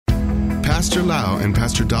Pastor Lau and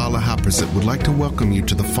Pastor Dala Haprasit would like to welcome you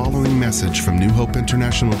to the following message from New Hope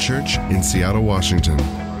International Church in Seattle, Washington.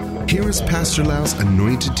 Here is Pastor Lau's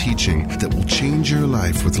anointed teaching that will change your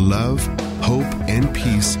life with love, hope, and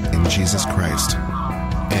peace in Jesus Christ.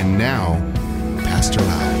 And now, Pastor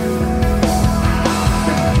Lau.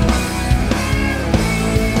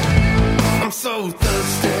 I'm so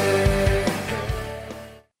thirsty.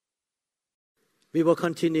 We will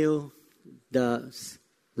continue the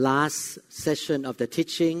last session of the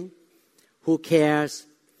teaching. Who cares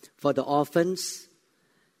for the orphans,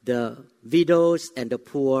 the widows, and the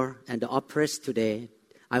poor, and the oppressed today?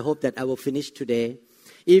 I hope that I will finish today.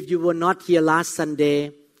 If you were not here last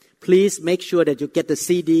Sunday, please make sure that you get the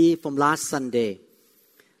CD from last Sunday.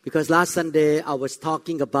 Because last Sunday I was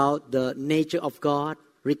talking about the nature of God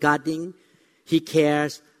regarding He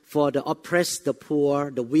cares for the oppressed, the poor,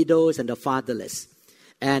 the widows, and the fatherless.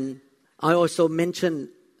 And I also mentioned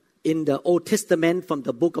in the Old Testament from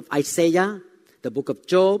the book of Isaiah, the book of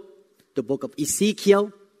Job, the book of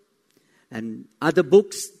Ezekiel, and other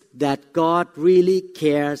books that God really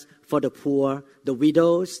cares for the poor, the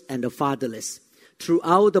widows, and the fatherless.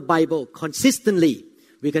 Throughout the Bible, consistently,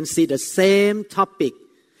 we can see the same topic.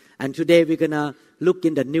 And today we're going to look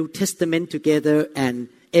in the New Testament together and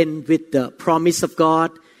end with the promise of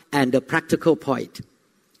God and the practical point.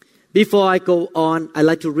 Before I go on, I'd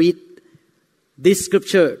like to read this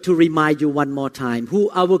scripture to remind you one more time who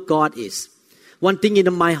our God is. One thing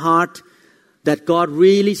in my heart that God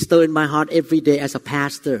really stirred in my heart every day as a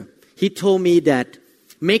pastor. He told me that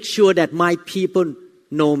make sure that my people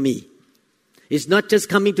know me. It's not just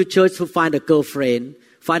coming to church to find a girlfriend,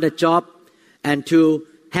 find a job, and to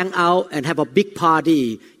hang out and have a big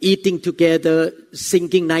party, eating together,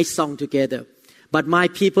 singing nice song together. But my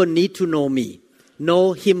people need to know me,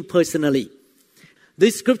 know Him personally.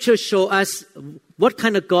 This scripture shows us what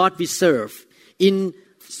kind of God we serve. In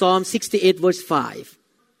Psalm 68 verse 5,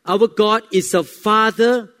 our God is a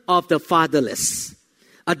father of the fatherless,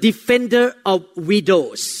 a defender of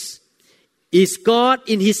widows. Is God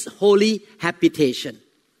in His holy habitation?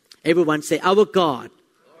 Everyone say, our God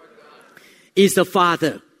is the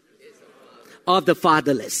father of the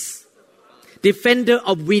fatherless, defender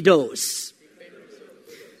of widows.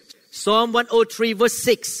 Psalm 103 verse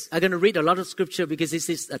 6. I'm going to read a lot of scripture because this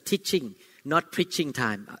is a teaching, not preaching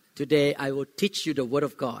time. Today I will teach you the word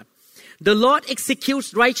of God. The Lord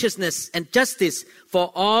executes righteousness and justice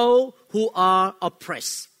for all who are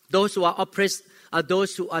oppressed. Those who are oppressed are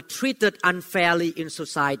those who are treated unfairly in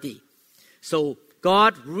society. So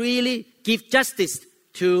God really gives justice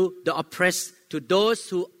to the oppressed, to those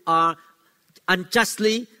who are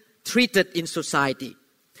unjustly treated in society.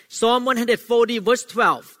 Psalm 140 verse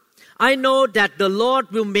 12. I know that the Lord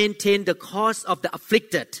will maintain the cause of the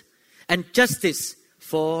afflicted and justice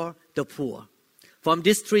for the poor. From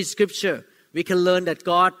these three scriptures, we can learn that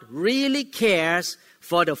God really cares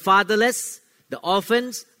for the fatherless, the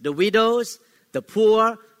orphans, the widows, the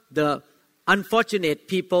poor, the unfortunate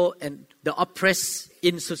people, and the oppressed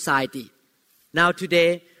in society. Now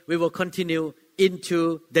today, we will continue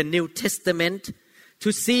into the New Testament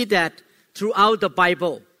to see that throughout the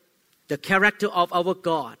Bible, the character of our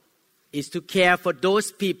God is to care for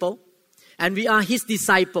those people, and we are His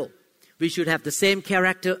disciple. We should have the same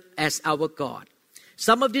character as our God.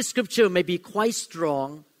 Some of this scripture may be quite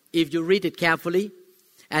strong if you read it carefully,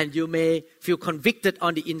 and you may feel convicted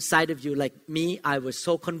on the inside of you like me. I was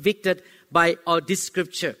so convicted by all this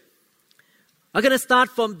scripture. I'm going to start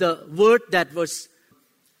from the word that was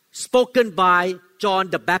spoken by John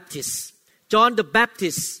the Baptist. John the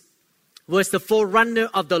Baptist was the forerunner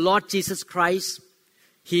of the Lord Jesus Christ.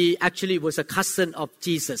 He actually was a cousin of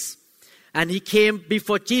Jesus. And he came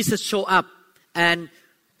before Jesus showed up and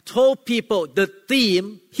told people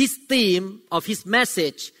his theme of his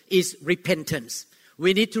message is repentance.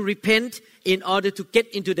 We need to repent in order to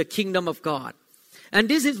get into the kingdom of God. And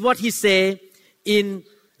this is what he said in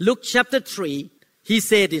Luke chapter 3. He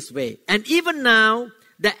said this way, and even now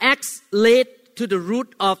the axe laid to the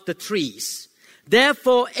root of the trees.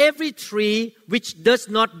 Therefore every tree which does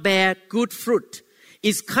not bear good fruit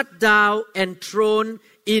is cut down and thrown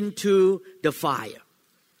into the fire.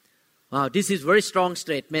 Wow, this is a very strong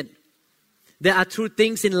statement. There are two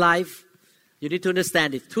things in life. You need to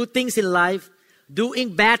understand it. Two things in life.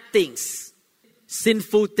 Doing bad things,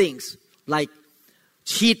 sinful things like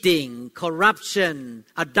cheating, corruption,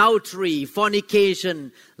 adultery,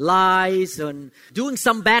 fornication, lies, and doing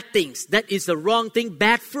some bad things. That is the wrong thing,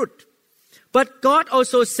 bad fruit. But God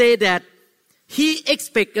also said that He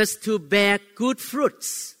expects us to bear good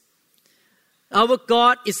fruits. Our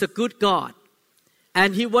God is a good God.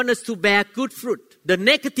 And He wants us to bear good fruit. The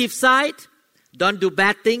negative side Don't do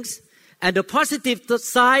bad things. And the positive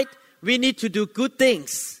side, we need to do good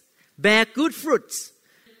things. Bear good fruits.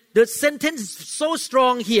 The sentence is so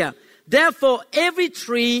strong here. Therefore, every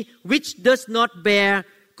tree which does not bear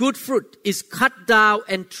good fruit is cut down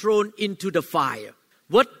and thrown into the fire.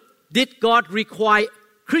 What did God require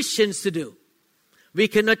Christians to do? We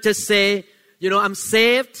cannot just say, I'm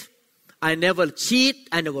saved. I never cheat.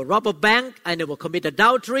 I never rob a bank. I never commit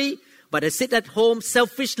adultery. But I sit at home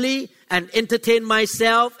selfishly and entertain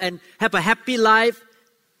myself and have a happy life.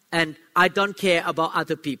 And I don't care about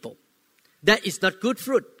other people. That is not good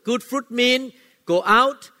fruit. Good fruit means go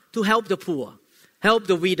out to help the poor, help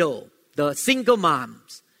the widow, the single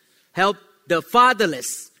moms, help the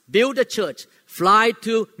fatherless, build a church, fly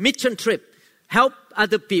to mission trip, help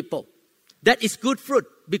other people. That is good fruit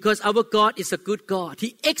because our God is a good God.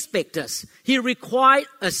 He expects us. He requires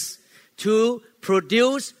us to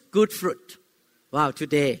produce good fruit. Wow,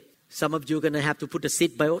 today, some of you are going to have to put a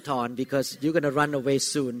seatbelt on because you're going to run away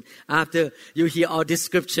soon after you hear all this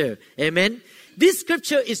scripture. Amen. This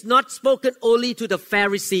scripture is not spoken only to the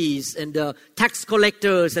Pharisees and the tax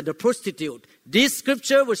collectors and the prostitute. This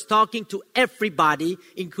scripture was talking to everybody,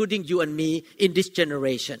 including you and me in this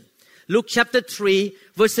generation. Luke chapter 3,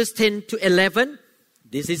 verses 10 to 11.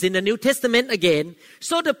 This is in the New Testament again.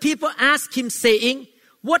 So the people asked him, saying,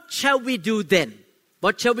 what shall we do then?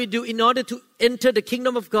 What shall we do in order to enter the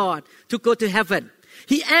kingdom of God, to go to heaven?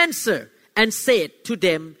 He answered and said to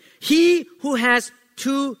them, he who has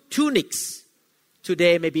 2 tunics,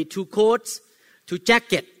 today maybe 2 coats, 2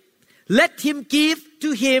 jackets, let him give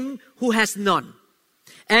to him who has none.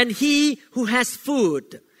 And he who has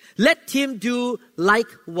food, let him do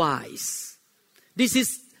likewise. This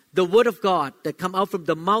is the word of God that come out from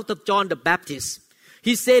the mouth of John the Baptist.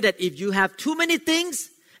 He said that if you have too many things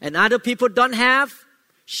and other people don't have,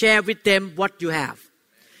 share with them what you have.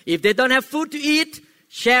 If they don't have food to eat,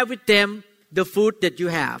 share with them the food that you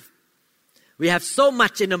have. We have so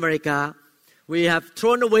much in America. We have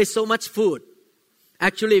thrown away so much food.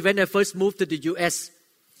 Actually, when I first moved to the U.S.,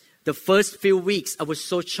 the first few weeks, I was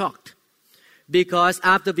so shocked. Because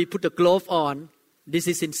after we put the glove on, this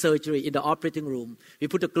is in surgery, in the operating room. We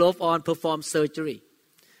put the glove on, perform surgery.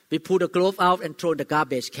 We pull the glove out and throw in the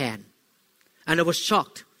garbage can. And I was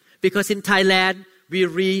shocked. Because in Thailand, we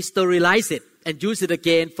re-sterilize it and use it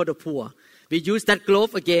again for the poor. We use that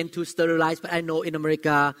glove again to sterilize. But I know in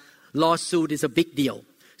America, lawsuit is a big deal.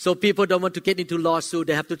 So people don't want to get into lawsuit.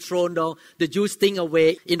 They have to throw the used thing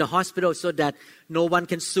away in the hospital so that no one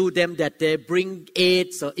can sue them that they bring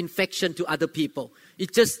AIDS or infection to other people.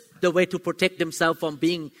 It's just the way to protect themselves from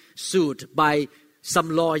being sued by some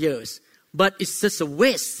lawyers. But it's just a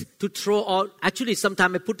waste to throw all. Actually,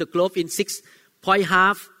 sometimes I put the glove in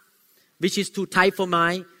 6.5, which is too tight for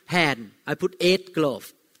my hand. I put 8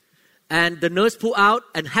 gloves. And the nurse pull out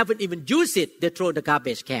and haven't even used it. They throw in the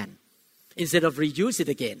garbage can instead of reuse it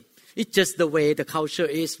again. It's just the way the culture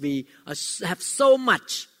is. We have so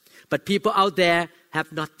much, but people out there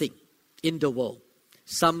have nothing in the world.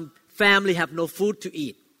 Some family have no food to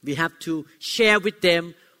eat. We have to share with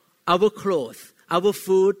them our clothes, our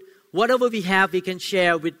food. Whatever we have, we can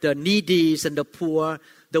share with the needy and the poor,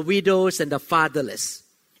 the widows and the fatherless.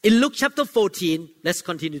 In Luke chapter 14, let's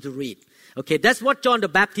continue to read. Okay, that's what John the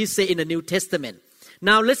Baptist said in the New Testament.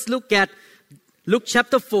 Now let's look at Luke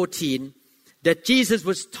chapter 14, that Jesus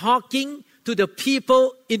was talking to the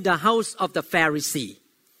people in the house of the Pharisee.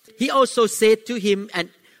 He also said to him and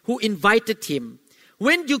who invited him,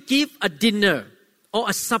 when you give a dinner or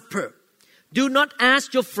a supper, do not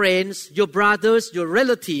ask your friends, your brothers, your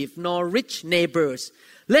relatives, nor rich neighbors,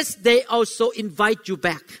 lest they also invite you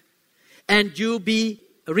back and you be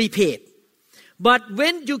repaid. But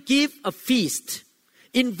when you give a feast,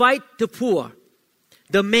 invite the poor,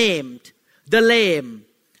 the maimed, the lame,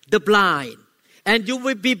 the blind, and you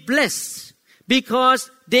will be blessed because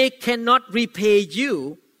they cannot repay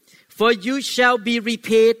you, for you shall be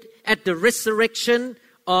repaid at the resurrection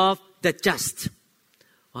of the just.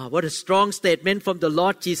 Wow, what a strong statement from the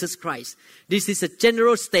Lord Jesus Christ. This is a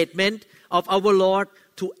general statement of our Lord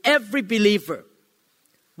to every believer.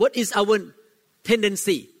 What is our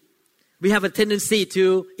tendency? We have a tendency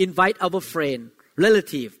to invite our friend,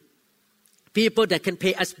 relative, people that can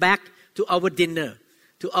pay us back to our dinner,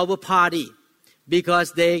 to our party,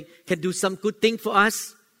 because they can do some good thing for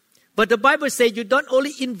us. But the Bible says you don't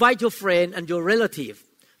only invite your friend and your relative,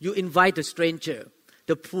 you invite the stranger,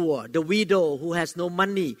 the poor, the widow who has no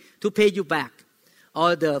money to pay you back,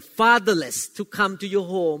 or the fatherless to come to your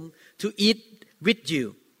home to eat with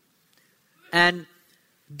you. And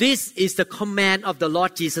this is the command of the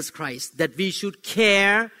Lord Jesus Christ, that we should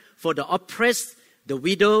care for the oppressed, the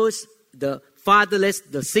widows, the fatherless,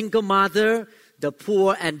 the single mother, the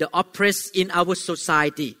poor, and the oppressed in our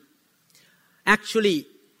society. Actually,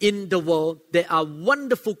 in the world, there are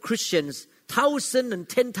wonderful Christians, thousands and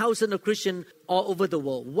 10,000 of Christians all over the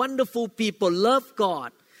world. Wonderful people, love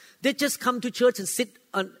God. They just come to church and sit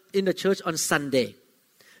in the church on Sunday.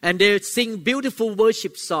 And they sing beautiful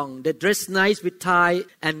worship songs. They dress nice with tie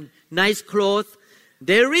and nice clothes.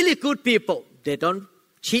 They're really good people. They don't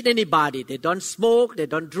cheat anybody. They don't smoke. They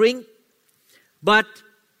don't drink. But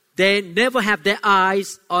they never have their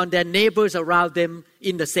eyes on their neighbors around them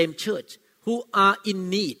in the same church who are in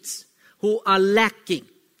needs, who are lacking,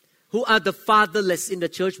 who are the fatherless in the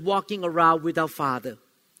church walking around without father.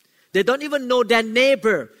 They don't even know their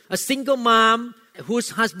neighbor, a single mom whose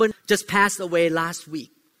husband just passed away last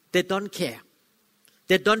week. They don't care.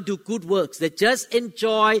 They don't do good works. They just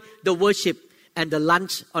enjoy the worship and the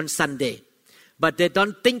lunch on Sunday. But they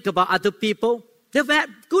don't think about other people. They're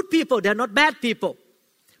good people. They're not bad people.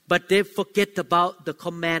 But they forget about the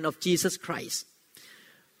command of Jesus Christ.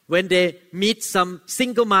 When they meet some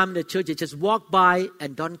single mom in the church, they just walk by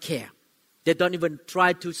and don't care. They don't even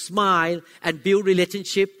try to smile and build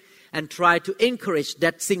relationship and try to encourage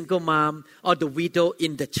that single mom or the widow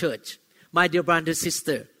in the church. My dear brother and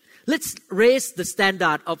sister, let's raise the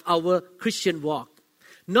standard of our Christian walk.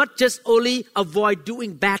 Not just only avoid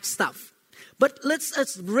doing bad stuff, but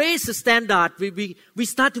let's raise the standard. We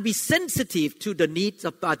start to be sensitive to the needs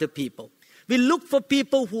of other people. We look for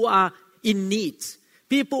people who are in need,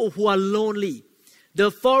 people who are lonely.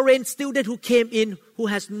 The foreign student who came in who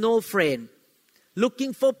has no friend.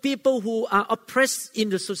 Looking for people who are oppressed in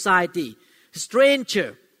the society.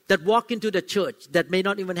 Stranger that walk into the church that may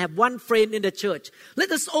not even have one friend in the church.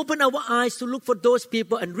 Let us open our eyes to look for those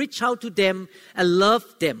people and reach out to them and love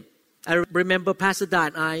them. I remember Pastor Da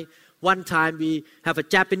and I, one time we have a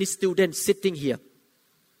Japanese student sitting here.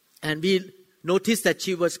 And we noticed that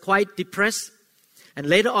she was quite depressed. And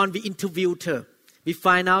later on we interviewed her. We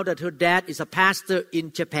find out that her dad is a pastor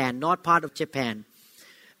in Japan, not part of Japan.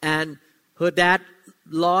 And her dad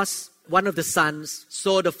lost one of the sons,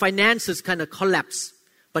 so the finances kind of collapsed.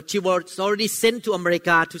 But she was already sent to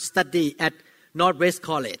America to study at Northwest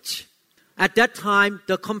College. At that time,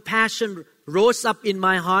 the compassion rose up in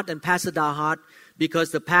my heart and Pastor Da's heart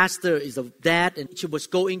because the pastor is a dad and she was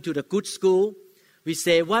going to the good school. We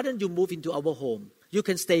say, why don't you move into our home? You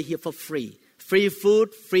can stay here for free. Free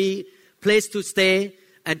food, free place to stay.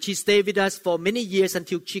 And she stayed with us for many years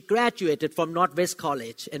until she graduated from Northwest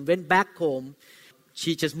College and went back home.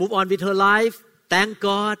 She just moved on with her life. Thank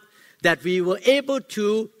God that we were able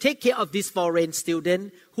to take care of this foreign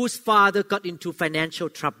student whose father got into financial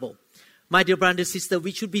trouble. My dear brother and sister,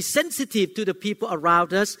 we should be sensitive to the people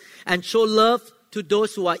around us and show love to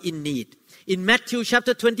those who are in need. In Matthew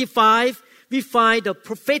chapter 25, we find a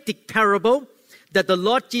prophetic parable that the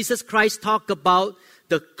Lord Jesus Christ talked about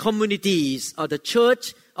the communities or the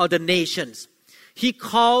church or the nations. He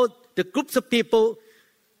called the groups of people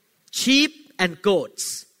sheep and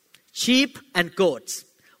goats. Sheep and goats.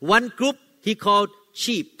 One group he called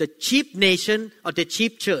sheep, the sheep nation or the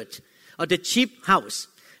sheep church or the sheep house.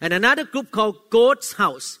 And another group called goat's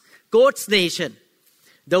house, goat's nation.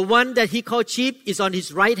 The one that he called sheep is on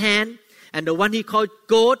his right hand and the one he called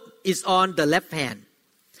goat is on the left hand.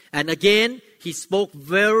 And again, he spoke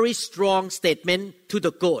very strong statement to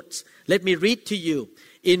the goats. Let me read to you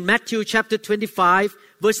in Matthew chapter 25,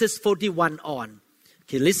 verses 41 on.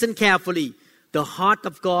 Okay, listen carefully. The heart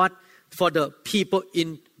of God for the people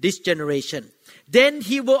in this generation. Then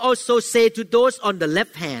he will also say to those on the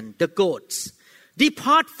left hand, the goats,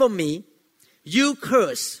 depart from me, you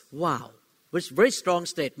curse. Wow, it's a very strong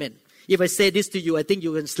statement. If I say this to you, I think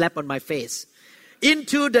you can slap on my face.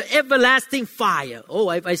 Into the everlasting fire. Oh,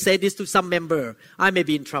 if I say this to some member, I may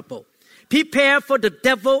be in trouble. Prepare for the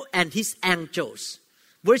devil and his angels.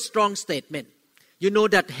 Very strong statement. You know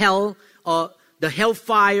that hell or the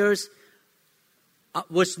hellfires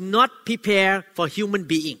was not prepared for human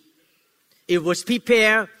being. It was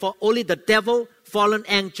prepared for only the devil, fallen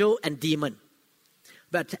angel, and demon.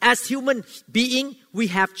 But as human being, we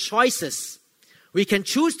have choices. We can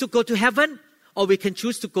choose to go to heaven or we can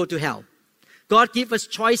choose to go to hell. God gives us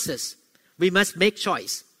choices. We must make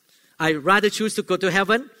choice. I rather choose to go to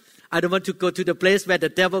heaven. I don't want to go to the place where the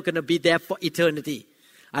devil is going to be there for eternity.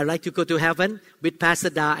 I like to go to heaven with Pastor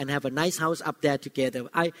Da and have a nice house up there together.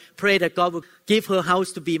 I pray that God will give her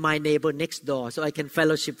house to be my neighbor next door so I can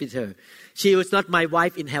fellowship with her. She was not my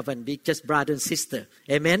wife in heaven. We just brother and sister.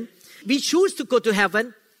 Amen. We choose to go to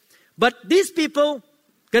heaven, but these people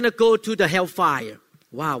going to go to the hellfire.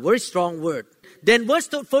 Wow, very strong word. Then verse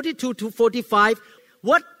 42 to 45,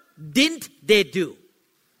 what didn't they do?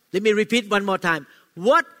 Let me repeat one more time.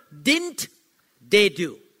 What didn't they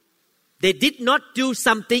do? They did not do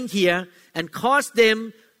something here and cause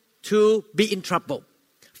them to be in trouble.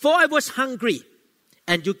 For I was hungry,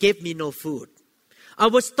 and you gave me no food. I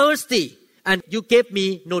was thirsty, and you gave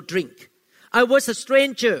me no drink. I was a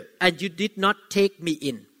stranger, and you did not take me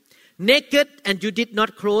in. Naked, and you did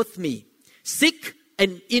not clothe me. Sick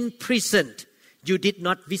and imprisoned, you did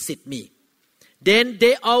not visit me. Then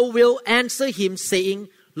they all will answer him, saying,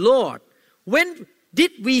 Lord, when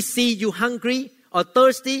did we see you hungry or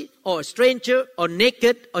thirsty or a stranger or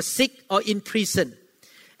naked or sick or in prison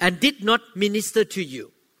and did not minister to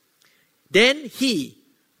you? Then he,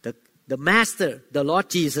 the Master, the Lord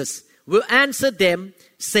Jesus, will answer them,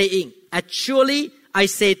 saying, Actually, I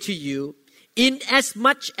say to you,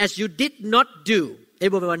 inasmuch as you did not do,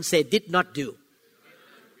 everyone say, did not do.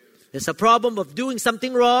 There's a problem of doing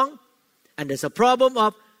something wrong, and there's a problem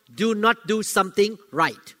of do not do something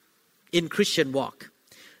right in Christian walk.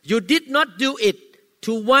 You did not do it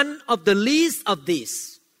to one of the least of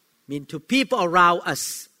these, mean to people around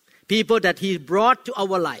us, people that He brought to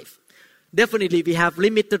our life. Definitely we have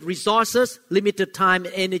limited resources, limited time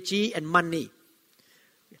and energy and money.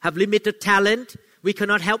 Have limited talent. We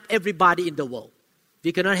cannot help everybody in the world.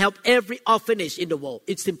 We cannot help every orphanage in the world.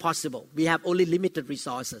 It's impossible. We have only limited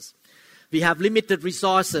resources. We have limited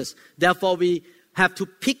resources. Therefore, we have to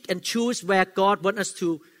pick and choose where God wants us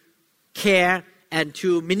to care and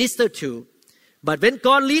to minister to. But when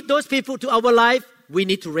God leads those people to our life, we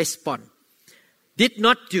need to respond. Did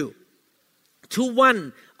not do. To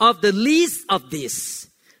one of the least of this,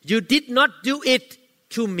 you did not do it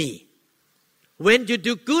to me. When you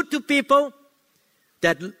do good to people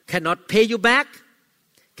that cannot pay you back,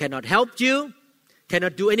 cannot help you,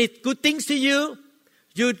 cannot do any good things to you,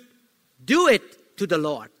 you do it to the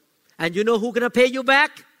Lord. And you know who's going to pay you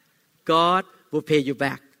back? God will pay you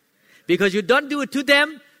back. Because you don't do it to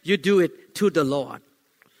them, you do it to the Lord.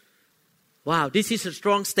 Wow, this is a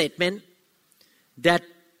strong statement that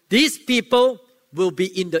these people will be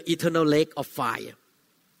in the eternal lake of fire.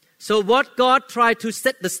 So what God tried to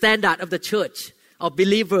set the standard of the church, of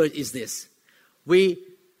believers, is this. We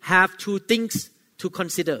have two things to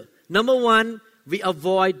consider. Number one, we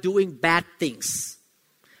avoid doing bad things.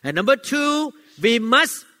 And number two, we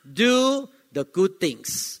must do the good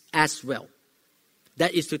things as well.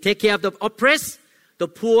 That is to take care of the oppressed, the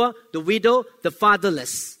poor, the widow, the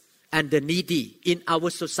fatherless, and the needy in our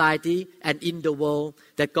society and in the world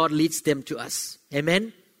that God leads them to us.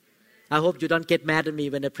 Amen? I hope you don't get mad at me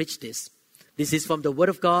when I preach this. This is from the Word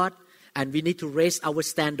of God, and we need to raise our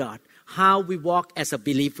standard, how we walk as a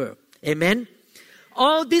believer. Amen?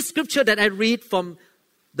 All this scripture that I read from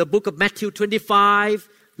the book of Matthew 25,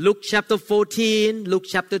 Luke chapter 14, Luke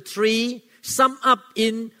chapter 3, sum up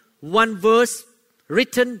in one verse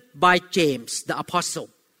written by James, the apostle.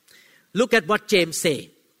 Look at what James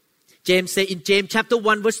say. James say in James chapter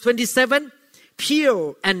 1 verse 27,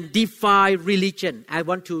 pure and defiled religion. I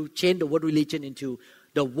want to change the word religion into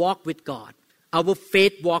the walk with God. Our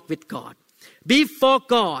faith walk with God. Before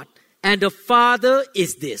God and the Father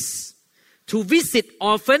is this, to visit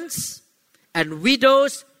orphans and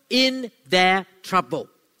widows in their trouble,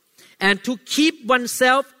 and to keep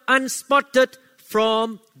oneself unspotted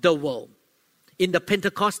from the world. In the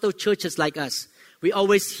Pentecostal churches like us, we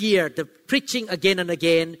always hear the preaching again and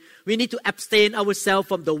again. We need to abstain ourselves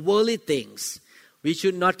from the worldly things. We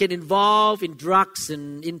should not get involved in drugs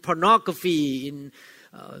and in pornography, in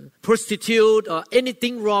prostitute or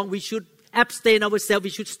anything wrong. We should abstain ourselves. We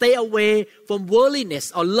should stay away from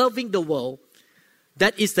worldliness or loving the world.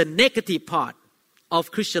 That is the negative part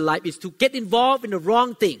of Christian life, is to get involved in the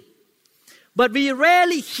wrong thing. But we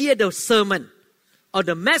rarely hear the sermon or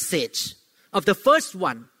the message of the first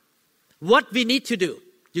one, what we need to do.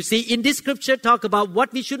 You see, in this scripture, talk about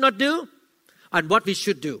what we should not do and what we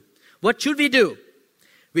should do. What should we do?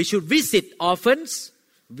 We should visit orphans,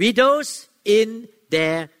 widows in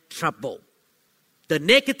their trouble. The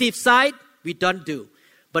negative side, we don't do.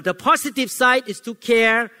 But the positive side is to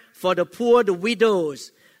care for the poor, the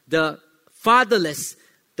widows, the fatherless,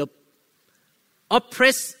 the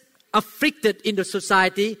oppressed, afflicted in the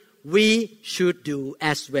society. We should do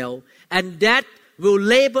as well. And that will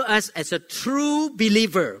label us as a true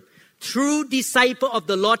believer, true disciple of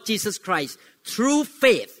the Lord Jesus Christ. True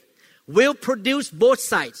faith will produce both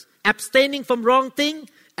sides, abstaining from wrong thing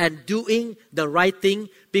and doing the right thing,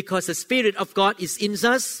 because the Spirit of God is in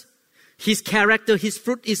us. His character, His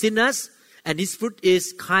fruit is in us, and His fruit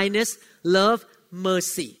is kindness, love,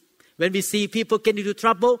 mercy. When we see people get into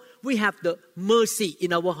trouble, we have the mercy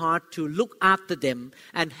in our heart to look after them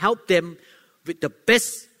and help them with the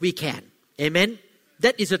best we can. Amen?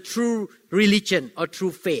 That is a true religion or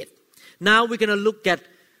true faith. Now we're going to look at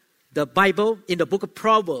the Bible in the book of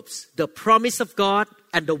Proverbs, the promise of God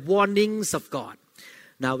and the warnings of God.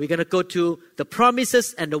 Now we're going to go to the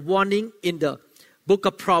promises and the warning in the book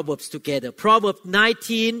of Proverbs together. Proverbs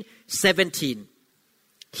 19:17.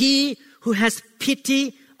 He who has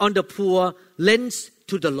pity on the poor lends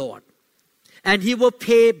to the Lord, and he will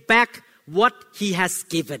pay back what he has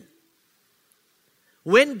given.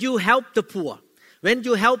 When you help the poor, when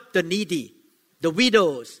you help the needy, the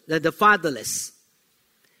widows, the fatherless,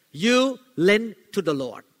 you lend to the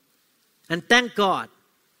Lord. And thank God,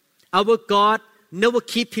 our God never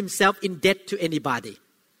keep himself in debt to anybody.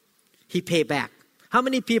 He pay back. How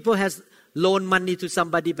many people has loaned money to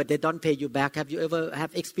somebody but they don't pay you back? Have you ever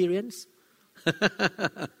have experience?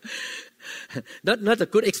 not a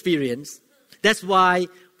good experience. That's why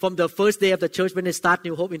from the first day of the church when they start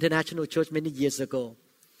New Hope International Church many years ago,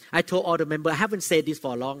 I told all the members, I haven't said this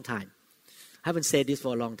for a long time.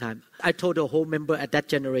 I told the whole member at that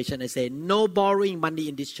generation, I say, no borrowing money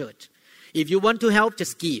in this church. If you want to help,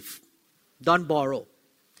 just give. Don't borrow.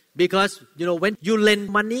 Because, when you lend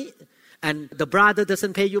money and the brother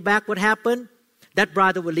doesn't pay you back, what happened? That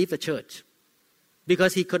brother will leave the church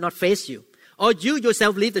because he could not face you. Or you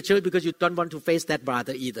yourself leave the church because you don't want to face that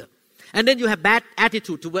brother either. And then you have bad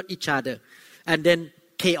attitude toward each other. And then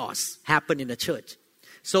chaos happen in the church.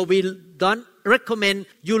 So we don't recommend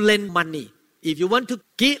you lend money. If you want to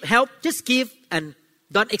give help, just give and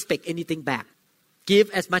don't expect anything back. Give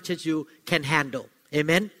as much as you can handle.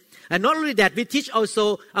 Amen. And not only that, we teach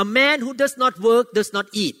also a man who does not work does not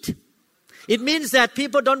eat. It means that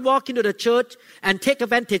people don't walk into the church and take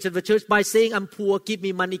advantage of the church by saying, I'm poor, give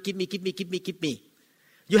me money, give me.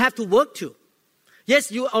 You have to work too.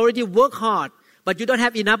 Yes, you already work hard, but you don't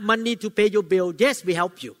have enough money to pay your bill. Yes, we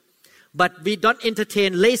help you. But we don't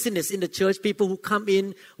entertain laziness in the church. People who come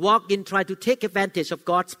in, walk in, try to take advantage of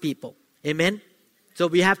God's people. Amen? So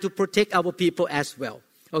we have to protect our people as well.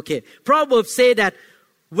 Okay. Proverbs say that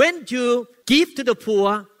when you give to the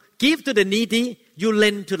poor, give to the needy, you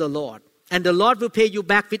lend to the Lord. And the Lord will pay you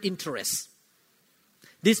back with interest.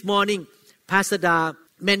 This morning, Pastor Da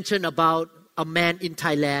mentioned about a man in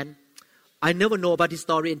Thailand. I never know about his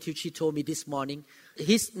story until she told me this morning.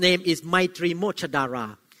 His name is Maitri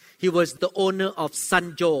Mochadara. He was the owner of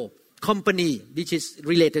Sanjo company, which is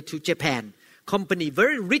related to Japan. Company,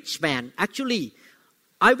 very rich man. Actually,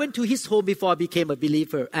 I went to his home before I became a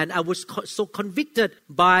believer, and I was so convicted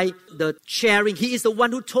by the sharing. He is the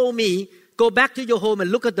one who told me, go back to your home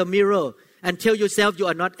and look at the mirror and tell yourself you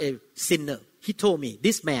are not a sinner. He told me,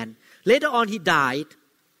 this man. Later on, he died,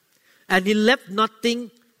 and he left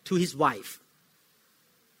nothing to his wife.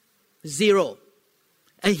 Zero.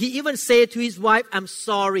 And he even said to his wife, I'm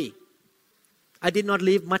sorry. I did not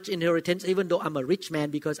leave much inheritance, even though I'm a rich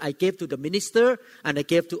man, because I gave to the minister and I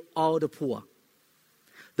gave to all the poor.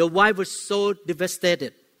 The wife was so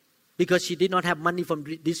devastated because she did not have money from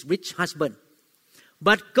this rich husband.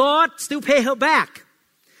 But God still paid her back.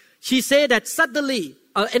 She said that suddenly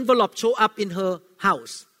an envelope showed up in her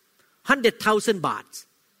house. 100,000 baht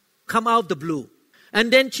come out of the blue.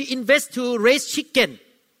 And then she invests to raise chicken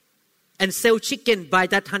and sell chicken by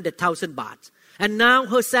that 100,000 baht. And now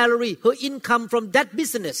her salary, her income from that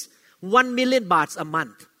business, 1 million baht a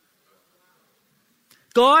month.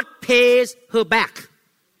 God pays her back.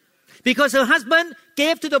 Because her husband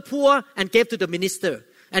gave to the poor and gave to the minister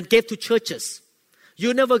and gave to churches.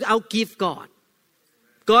 You never outgive God.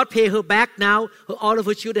 God pay her back now. All of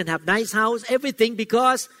her children have nice house, everything,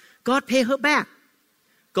 because God pay her back.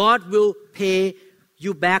 God will pay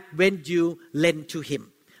you back when you lend to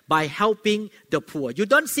Him by helping the poor. You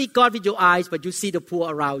don't see God with your eyes, but you see the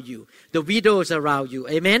poor around you, the widows around you.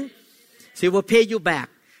 Amen? So He will pay you back.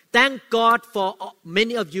 Thank God for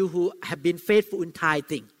many of you who have been faithful in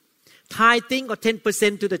tithing. Tithing or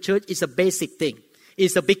 10% to the church is a basic thing.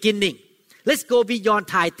 It's a beginning. Let's go beyond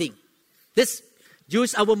tithing. Let's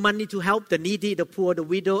use our money to help the needy, the poor, the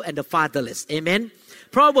widow, and the fatherless. Amen?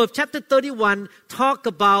 Proverbs chapter 31 talk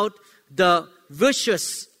about the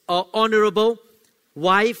virtuous or honorable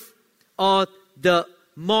wife or the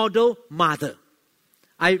model mother.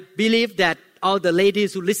 I believe that all the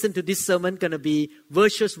ladies who listen to this sermon are going to be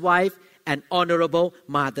virtuous wife and honorable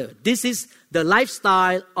mother. This is the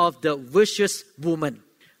lifestyle of the virtuous woman.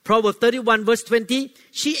 Proverbs 31 verse 20,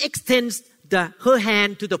 she extends her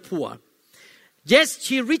hand to the poor. Yes,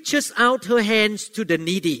 she reaches out her hands to the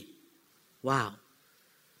needy. Wow.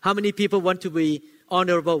 How many people want to be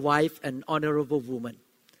honorable wife and honorable woman?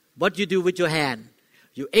 What you do with your hand?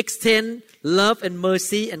 You extend love and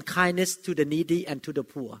mercy and kindness to the needy and to the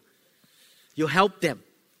poor. You help them.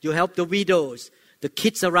 You help the widows, The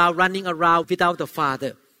kids around, running around without the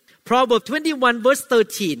father. Proverbs 21 verse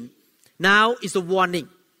 13 now is a warning.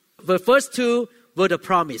 The first two were the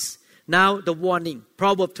promise. Now the warning.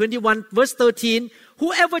 Proverbs 21 verse 13.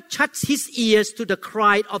 Whoever shuts his ears to the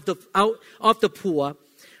cry of the poor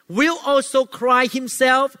will also cry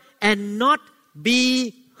himself and not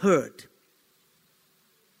be heard.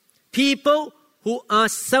 People who are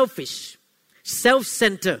selfish,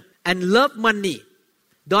 self-centered, and love money,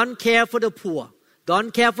 don't care for the poor,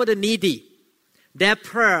 don't care for the needy, their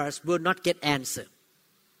prayers will not get answered.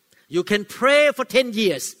 You can pray for 10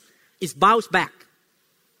 years, it's bounced back.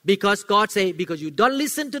 Because God says, because you don't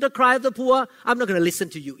listen to the cry of the poor, I'm not going to listen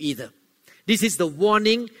to you either. This is the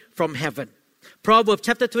warning from heaven. Proverbs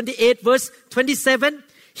chapter 28 verse 27.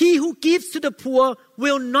 He who gives to the poor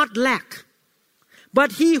will not lack.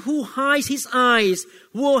 But he who hides his eyes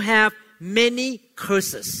will have many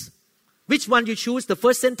curses. Which one you choose, the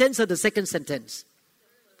first sentence or the second sentence?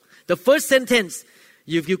 The first sentence,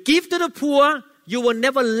 if you give to the poor, you will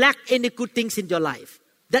never lack any good things in your life.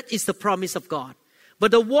 That is the promise of God.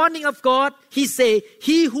 But the warning of God, He say,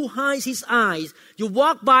 he who hides his eyes, you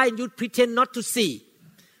walk by and you pretend not to see.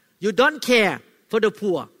 You don't care for the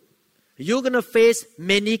poor. You're going to face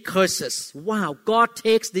many curses. Wow, God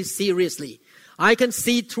takes this seriously. I can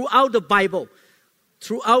see throughout the Bible,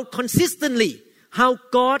 throughout consistently, how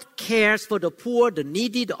God cares for the poor, the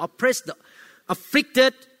needy, the oppressed, the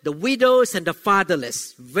afflicted, the widows, and the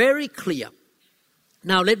fatherless. Very clear.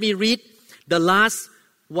 Now let me read the last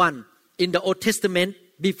one in the Old Testament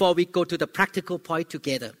before we go to the practical point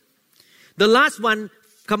together. The last one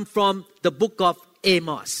comes from the book of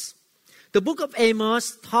Amos. The book of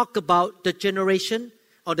Amos talks about the generation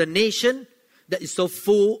or the nation that is so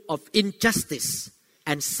full of injustice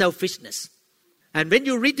and selfishness. And when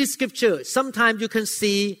you read this scripture, sometimes you can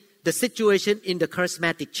see the situation in the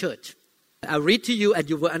charismatic church. I'll read to you and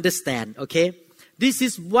you will understand, okay? This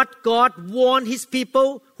is what God warned His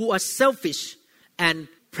people who are selfish and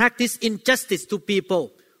practice injustice to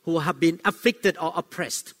people who have been afflicted or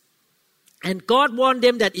oppressed. And God warned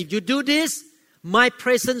them that if you do this, my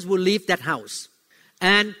presence will leave that house.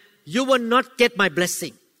 And you will not get my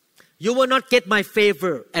blessing. You will not get my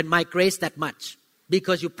favor and my grace that much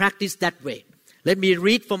because you practice that way. Let me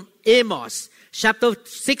read from Amos chapter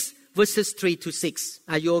 6 verses 3 to 6.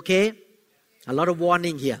 Are you okay? A lot of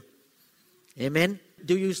warning here. Amen.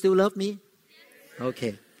 Do you still love me?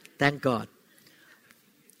 Okay. Thank God.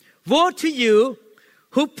 Woe to you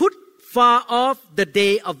who put far off the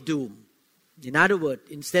day of doom. In other words,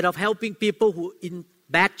 instead of helping people who are in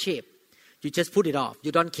bad shape, you just put it off.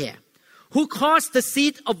 You don't care. Who cause the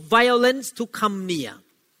seed of violence to come near.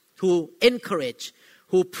 Who encourage,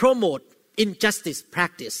 who promote injustice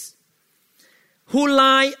practice. Who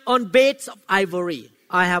lie on beds of ivory.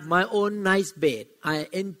 I have my own nice bed. I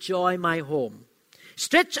enjoy my home.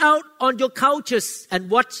 Stretch out on your couches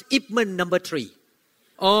and watch Ip Man number 3.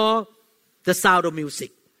 Or the sound of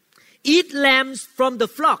music. Eat lambs from the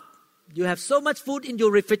flock. You have so much food in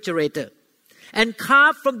your refrigerator. And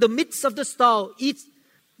calf from the midst of the stall. Eat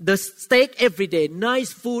the steak every day.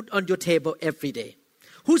 Nice food on your table every day.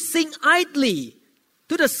 Who sing idly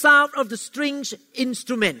to the sound of the stringed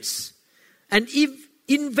instruments. And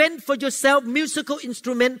invent for yourself musical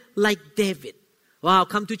instrument like David. Wow,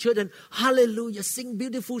 come to church and hallelujah, sing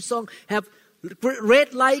beautiful song, have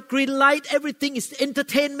red light, green light, everything is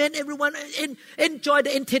entertainment. Everyone enjoy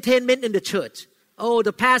the entertainment in the church. Oh,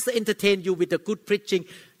 the pastor entertain you with the good preaching,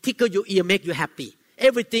 tickle your ear, make you happy.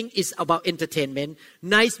 Everything is about entertainment,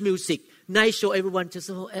 nice music, nice show. Everyone just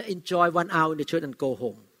enjoy 1 hour in the church and go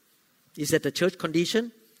home. Is that the church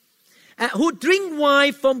condition? Who drink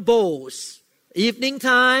wine from bowls. Evening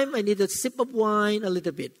time, I need a sip of wine a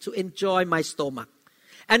little bit to enjoy my stomach.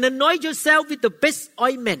 And anoint yourself with the best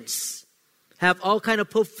ointments. Have all kind of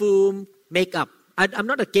perfume, makeup. I'm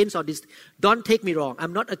not against all this. Don't take me wrong.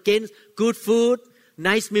 I'm not against good food,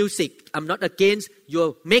 nice music. I'm not against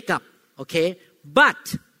your makeup. Okay?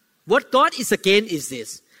 But what God is against is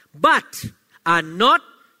this. But are not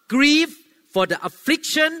grieved for the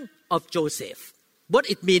affliction of Joseph. What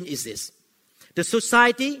it means is this. The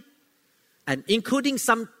society, and including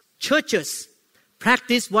some churches,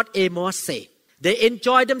 practice what Amos say. They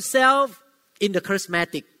enjoy themselves in the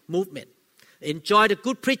charismatic movement. Enjoy the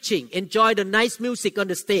good preaching. Enjoy the nice music on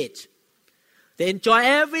the stage. They enjoy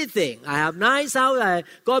everything. I have nice house.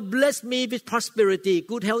 God bless me with prosperity,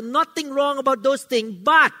 good health. Nothing wrong about those things.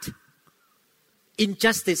 But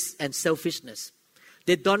injustice and selfishness.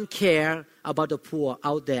 They don't care about the poor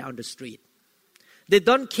out there on the street. They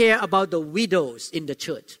don't care about the widows in the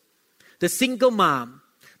church. The single mom,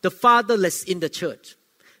 the fatherless in the church.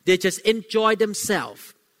 They just enjoy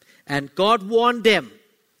themselves. And God warned them,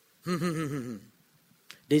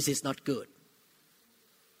 this is not good.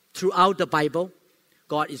 Throughout the Bible,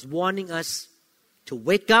 God is warning us to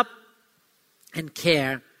wake up and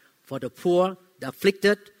care for the poor, the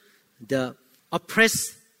afflicted, the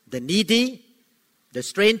oppressed, the needy, the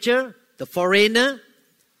stranger, the foreigner,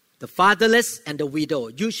 the fatherless, and the widow.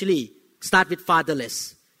 Usually start with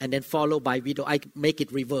fatherless and then follow by widow. I make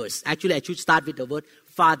it reverse. Actually, I should start with the word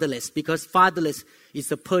fatherless, because fatherless is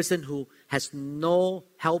the person who has no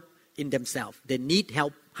help in themselves. They need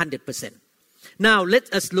help 100%. Now,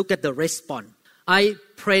 let us look at the response. I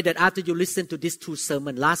pray that after you listen to these two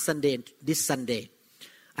sermons, last Sunday and this Sunday,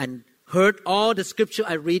 and heard all the scripture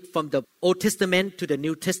I read from the Old Testament to the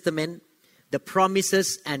New Testament, the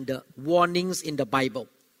promises and the warnings in the Bible,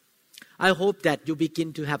 I hope that you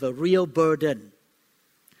begin to have a real burden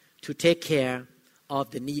to take care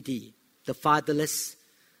of the needy, the fatherless,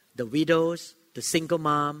 the widows, the single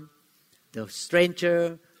mom, the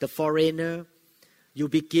stranger, the foreigner. You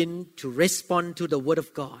begin to respond to the Word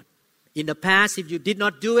of God. In the past, if you did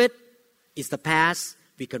not do it, it's the past.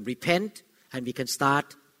 We can repent and we can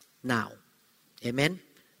start now. Amen?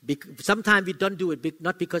 Sometimes we don't do it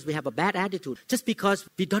not because we have a bad attitude, just because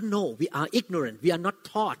we don't know. We are ignorant. We are not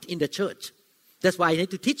taught in the church. That's why I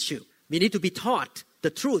need to teach you. We need to be taught the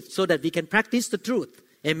truth so that we can practice the truth.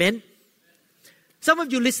 Amen? Some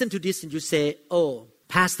of you listen to this and you say, oh,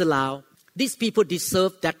 Pastor Lau, these people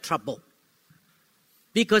deserve that trouble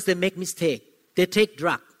because they make mistake. They take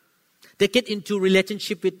drugs. They get into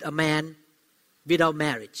relationship with a man without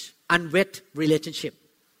marriage, unwed relationship.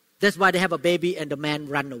 That's why they have a baby and the man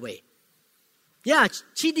run away. Yeah,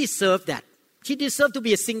 she deserved that. She deserved to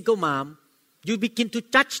be a single mom. You begin to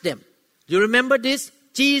judge them. You remember this?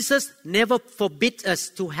 Jesus never forbid us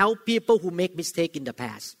to help people who make mistake in the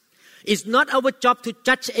past. It's not our job to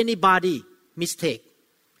judge anybody mistake.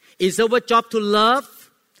 It's our job to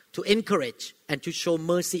love, to encourage, and to show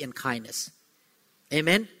mercy and kindness.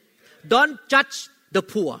 Amen? Don't judge the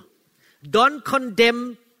poor. Don't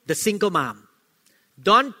condemn the single mom.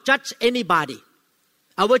 Don't judge anybody.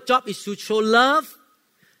 Our job is to show love,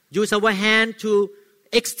 use our hand to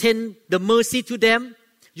extend the mercy to them,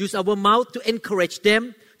 use our mouth to encourage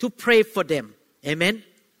them, to pray for them. Amen?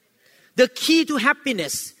 The key to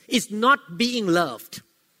happiness is not being loved.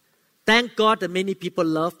 Thank God that many people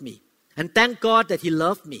love me. And thank God that He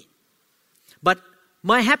loved me. But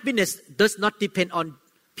my happiness does not depend on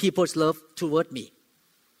people's love toward me.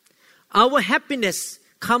 Our happiness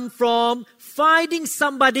comes from finding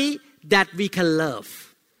somebody that we can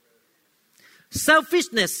love.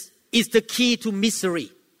 Selfishness is the key to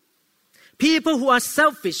misery. People who are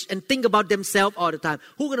selfish and think about themselves all the time.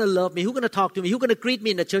 Who's going to love me? Who's going to talk to me? Who's going to greet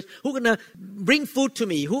me in the church? Who's going to bring food to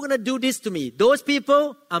me? Who's going to do this to me? Those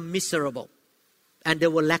people are miserable. And they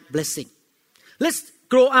will lack blessing. Let's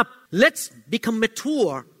grow up. Let's become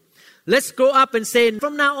mature. Let's grow up and say,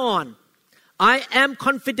 from now on, I am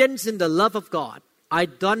confident in the love of God. I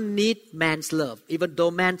don't need man's love, even though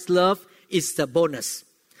man's love is the bonus.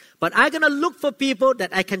 But I'm going to look for people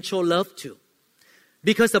that I can show love to.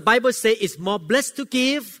 Because the Bible says it's more blessed to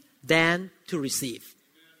give than to receive.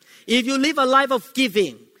 If you live a life of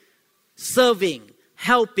giving, serving,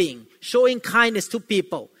 helping, showing kindness to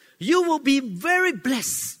people, you will be very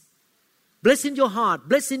blessed. Blessed in your heart,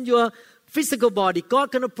 blessed in your physical body.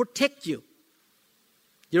 God going to protect you.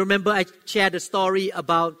 You remember I shared a story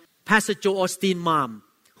about Pastor Joe Osteen's mom,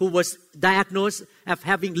 who was diagnosed of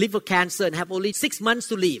having liver cancer and have only 6 months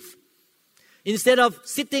to live. Instead of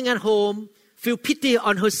sitting at home, feel pity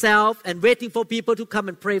on herself and waiting for people to come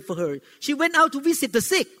and pray for her, she went out to visit the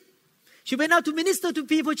sick. She went out to minister to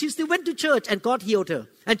people. She still went to church and God healed her.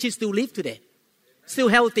 And she still lives today. Still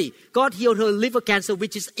healthy. God healed her liver cancer,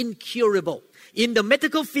 which is incurable. In the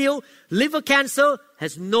medical field, liver cancer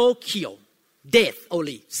has no cure. Death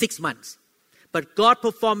only, 6 months. But God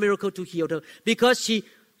performed a miracle to heal her because she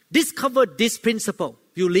discovered this principle.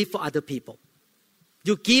 You live for other people.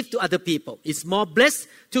 You give to other people. It's more blessed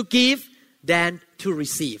to give than to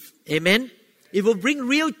receive. Amen? It will bring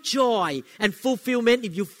real joy and fulfillment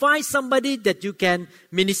if you find somebody that you can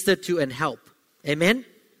minister to and help. Amen?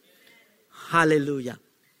 Hallelujah.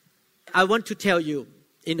 I want to tell you,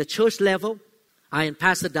 in the church level, I and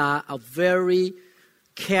Pastor Da are very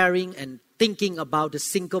caring and thinking about the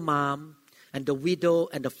single mom and the widow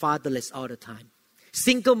and the fatherless all the time.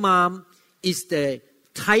 Single mom is the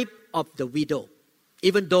type of the widow.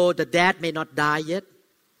 Even though the dad may not die yet,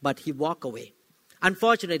 but he walked away.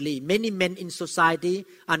 Unfortunately, many men in society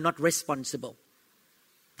are not responsible.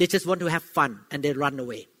 They just want to have fun and they run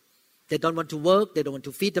away. They don't want to work. They don't want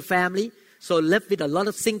to feed the family. so left with a lot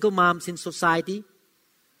of single moms in society.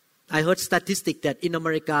 I heard statistic that in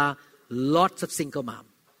America, lots of single moms.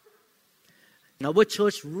 Our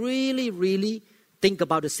church really think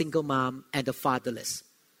about the single mom and the fatherless.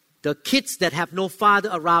 The kids that have no father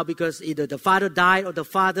around because either the father died or the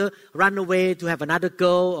father ran away to have another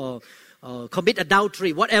girl or commit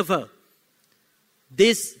adultery, whatever.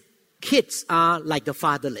 These kids are like the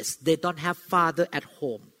fatherless. They don't have father at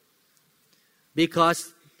home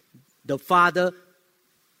because the father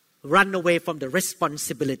ran away from the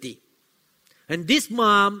responsibility. And this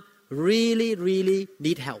mom really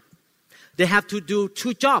need help. They have to do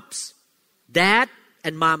 2 jobs, dad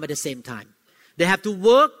and mom at the same time. They have to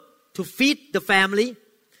work to feed the family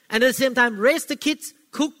and at the same time raise the kids,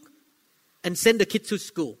 cook, and send the kids to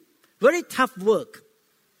school. Very tough work.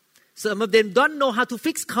 Some of them don't know how to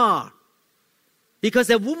fix car because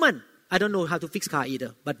they're women. I don't know how to fix car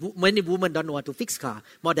either, but many women don't know how to fix car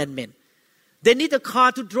more than men. They need a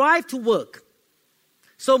car to drive to work.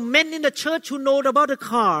 So men in the church who know about the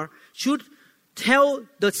car should tell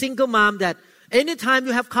the single mom that anytime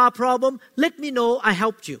you have car problem, let me know, I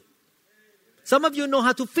helped you. Some of you know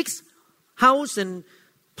how to fix house and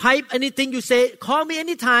pipe, anything. You say, call me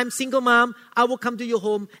anytime, single mom, I will come to your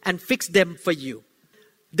home and fix them for you.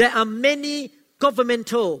 There are many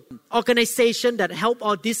governmental organizations that help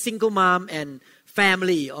all these single mom and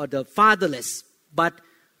family or the fatherless. But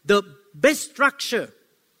the best structure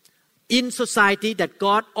in society that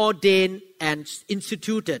God ordained and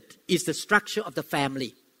instituted is the structure of the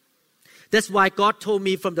family. That's why God told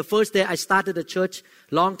me from the first day I started the church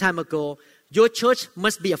long time ago, your church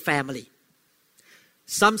must be a family.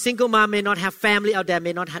 Some single mom may not have family out there,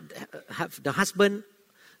 may not have the husband.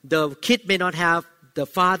 The kid may not have the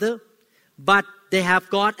father, but they have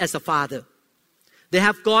God as a father. They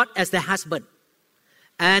have God as their husband.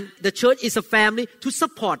 And the church is a family to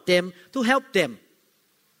support them, to help them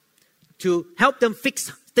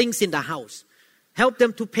fix things in the house. Help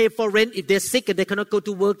them to pay for rent. If they're sick and they cannot go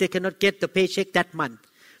to work, they cannot get the paycheck that month.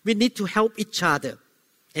 We need to help each other.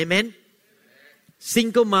 Amen?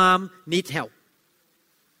 Single mom need help.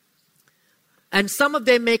 And some of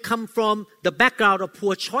them may come from the background of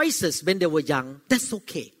poor choices when they were young. That's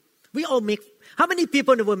okay. We all make, how many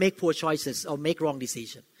people never make poor choices or make wrong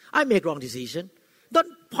decisions? I make wrong decision. Don't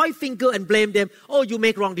point finger and blame them. Oh, you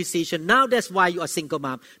make wrong decision. Now that's why you are single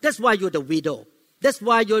mom. That's why you're the widow. That's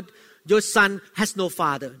why your son has no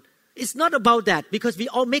father. It's not about that because we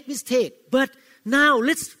all make mistakes. But now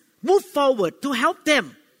let's move forward to help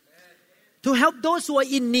them. To help those who are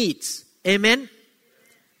in needs. Amen?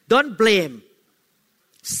 Don't blame.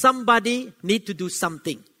 Somebody need to do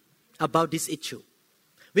something about this issue.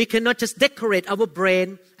 We cannot just decorate our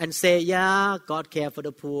brain and say, yeah, God cares for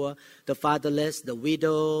the poor, the fatherless, the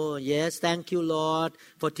widow. Yes, thank you, Lord,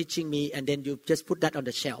 for teaching me. And then you just put that on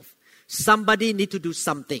the shelf. Somebody need to do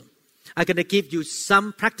something. I'm going to give you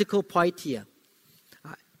some practical point here.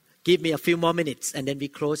 Give me a few more minutes and then we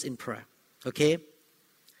close in prayer. Okay?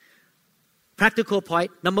 Practical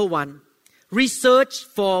point. Number 1, research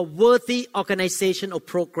for worthy organization or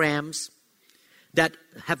programs that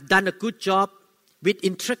have done a good job with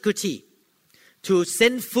integrity to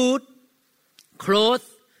send food, clothes,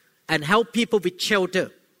 and help people with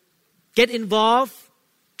shelter. Get involved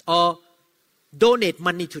or donate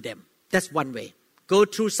money to them. That's one way. Go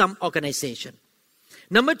through some organization.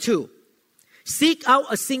 Number 2, seek out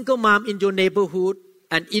a single mom in your neighborhood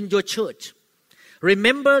and in your church.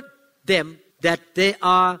 Remember them that they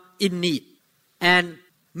are in need. And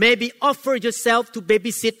maybe offer yourself to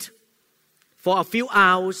babysit for a few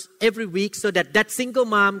hours every week so that that single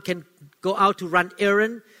mom can go out to run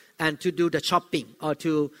errands and to do the shopping or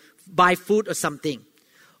to buy food or something.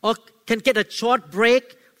 Or can get a short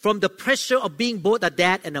break from the pressure of being both a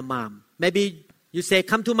dad and a mom. Maybe you say,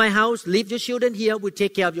 come to my house, leave your children here, we'll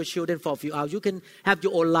take care of your children for a few hours. You can have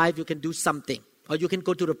your own life, you can do something. Or you can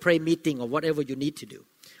go to the prayer meeting or whatever you need to do.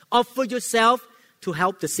 Offer yourself to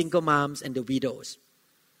help the single moms and the widows.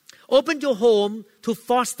 Open your home to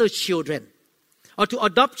foster children or to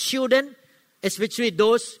adopt children, especially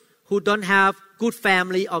those who don't have good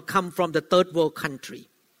family or come from the third world country.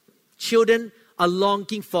 Children are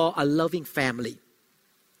longing for a loving family.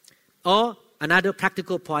 Or another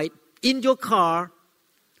practical point, in your car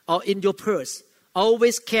or in your purse,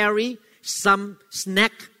 always carry some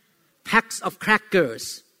snack packs of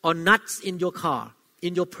crackers or nuts in your car,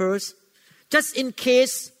 in your purse, just in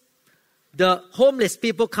case the homeless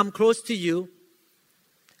people come close to you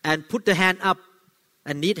and put the hand up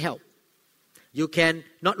and need help. You can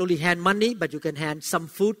not only hand money, but you can hand some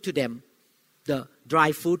food to them, the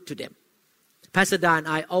dry food to them. Pastor Dan and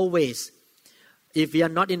I always If we are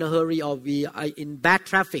not in a hurry or we are in bad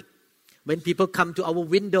traffic, when people come to our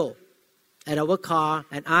window at our car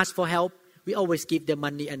and ask for help, we always give them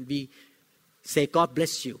money and we say, God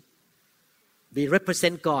bless you. We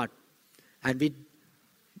represent God and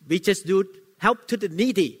we just do help to the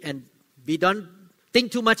needy and we don't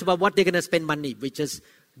think too much about what they're going to spend money. We just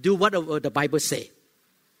do whatever the Bible says.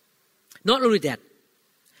 Not only that,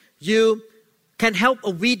 you can help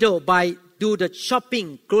a widow by do the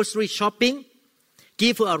shopping, grocery shopping,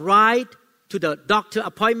 give her a ride to the doctor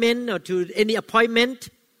appointment or to any appointment,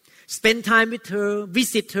 spend time with her,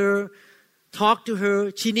 visit her, talk to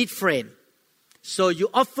her. She needs friend. So you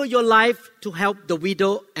offer your life to help the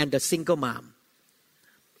widow and the single mom.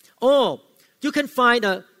 Or you can find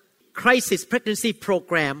a crisis pregnancy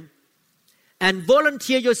program and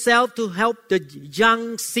volunteer yourself to help the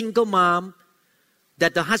young single mom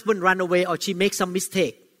that the husband ran away or she makes some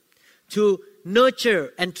mistake, to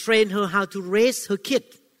nurture and train her how to raise her kid,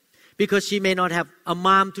 because she may not have a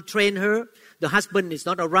mom to train her. The husband is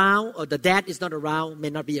not around or the dad is not around, may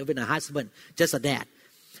not be even a husband, just a dad.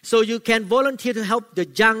 So you can volunteer to help the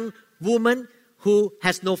young woman who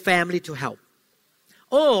has no family to help.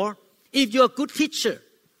 Or if you're a good teacher,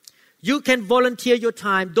 you can volunteer your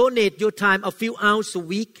time, donate your time a few hours a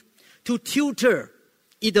week to tutor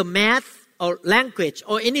either math or language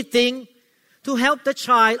or anything to help the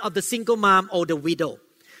child of the single mom or the widow.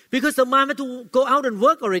 Because the mom had to go out and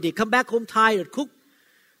work already, come back home tired, cook.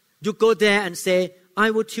 You go there and say, I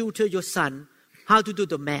will tutor your son how to do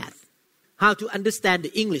the math, how to understand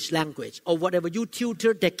the English language, or whatever. You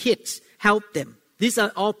tutor the kids, help them. These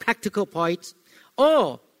are all practical points.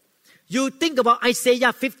 Or you think about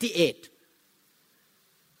Isaiah 58,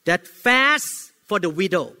 that fast for the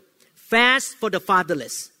widow, fast for the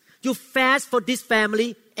fatherless. You fast for this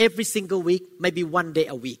family every single week, maybe one day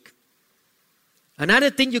a week.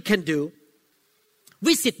 Another thing you can do,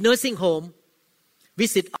 visit nursing home,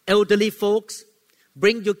 visit elderly folks,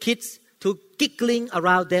 bring your kids to giggling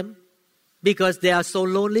around them because they are so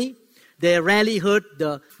lonely. They rarely heard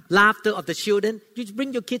the laughter of the children. You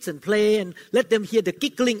bring your kids and play and let them hear the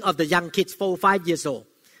giggling of the young kids, 4 or 5 years old.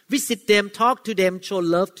 Visit them, talk to them, show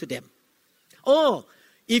love to them. Or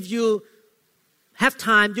if you have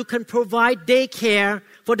time, you can provide daycare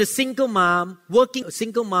for the single mom, working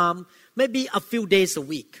single mom, maybe a few days a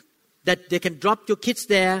week, that they can drop your kids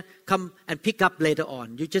there, come and pick up later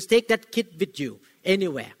on. You just take that kid with you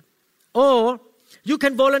anywhere. Or you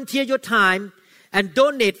can volunteer your time and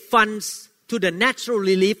donate funds to the natural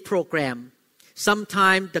relief program.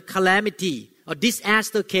 Sometimes the calamity or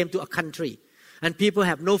disaster came to a country and people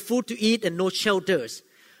have no food to eat and no shelters.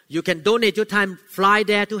 You can donate your time, fly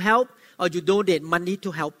there to help, or you donate money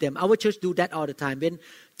to help them. Our church do that all the time. When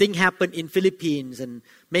things happen in Philippines and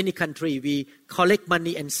many countries, we collect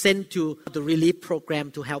money and send to the relief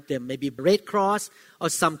program to help them, maybe Red Cross or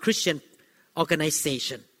some Christian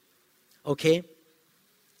organization. Okay?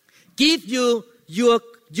 Give your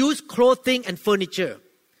used clothing and furniture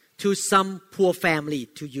to some poor family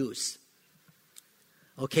to use.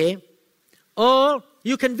 Okay? Or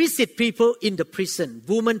you can visit people in the prison,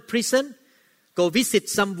 women prison. Go visit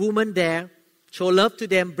some woman there, show love to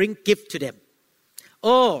them, bring gift to them.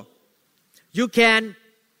 Or you can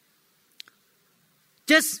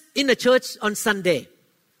just in the church on Sunday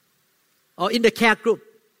or in the care group,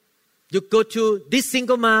 you go to this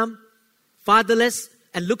single mom, fatherless,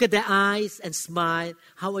 and look at their eyes and smile.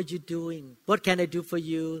 How are you doing? What can I do for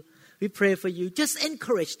you? We pray for you. Just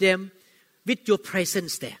encourage them with your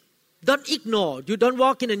presence there. Don't ignore. You don't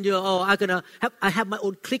walk in and you, I have my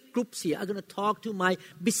own clique groups here. I'm going to talk to my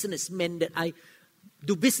businessmen that I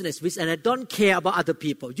do business with and I don't care about other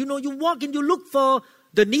people. You know, you walk in, you look for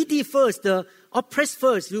the needy first, the oppressed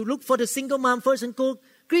first. You look for the single mom first and go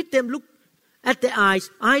greet them, look at their eyes,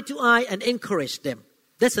 eye to eye, and encourage them.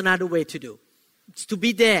 That's another way to do. It's to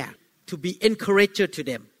be there, to be encourager to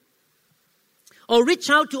them. Or reach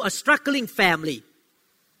out to a struggling family.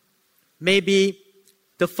 Maybe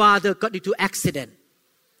the father got into accident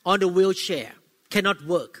on the wheelchair, cannot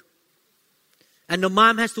work. And the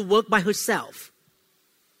mom has to work by herself.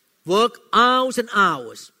 Work hours and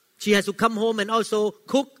hours. She has to come home and also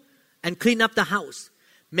cook and clean up the house.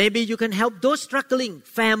 Maybe you can help those struggling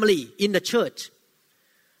family in the church.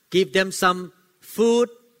 Give them some food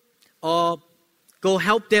or go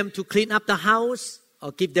help them to clean up the house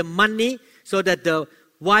or give them money so that the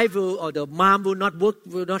wife or the mom will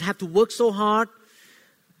not have to work so hard.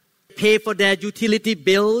 Pay for their utility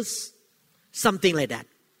bills, something like that.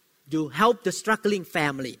 You help the struggling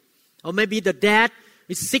family. Or maybe the dad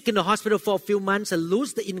is sick in the hospital for a few months and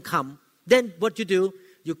lose the income. Then what you do?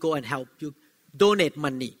 You go and help. You donate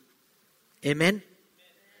money. Amen.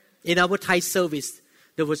 In our Thai service,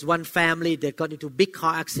 there was one family that got into a big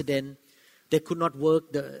car accident. They could not work.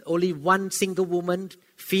 Only one single woman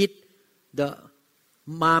feed the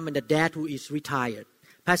mom and the dad who is retired.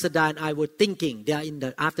 Pastor Dan and I were thinking, they are in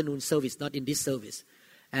the afternoon service, not in this service.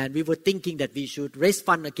 And we were thinking that we should raise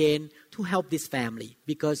funds again to help this family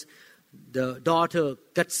because the daughter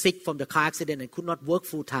got sick from the car accident and could not work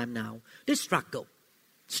full time now. They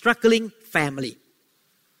struggling family.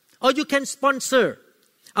 Or you can sponsor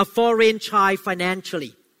a foreign child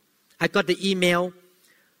financially. I got the email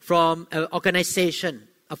from an organization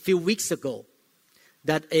a few weeks ago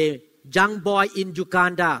that a young boy in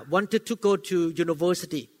Uganda wanted to go to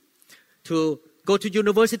university. To go to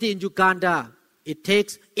university in Uganda, it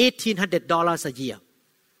takes $1,800 a year,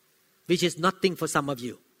 which is nothing for some of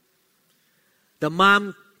you. The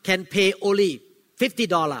mom can pay only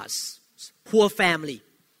 $50. Poor family.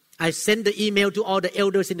 I sent the email to all the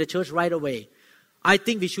elders in the church right away. I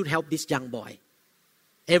think we should help this young boy.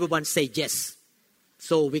 Everyone say yes.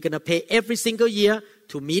 So we're going to pay every single year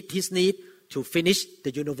to meet his need to finish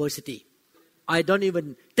the university. I don't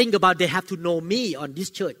even think about they have to know me on this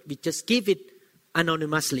church. We just give it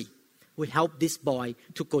anonymously. We help this boy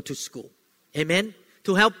to go to school. Amen.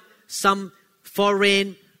 To help some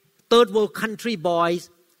foreign third world country boys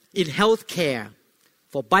in health care,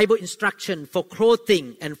 for Bible instruction, for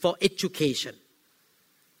clothing, and for education.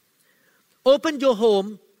 Open your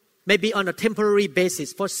home maybe on a temporary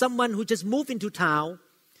basis for someone who just moved into town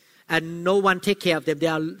and no one take care of them. They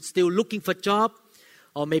are still looking for a job.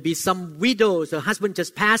 Or maybe some widows, her husband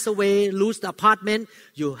just passed away, lose the apartment.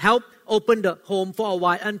 You help open the home for a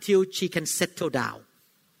while until she can settle down.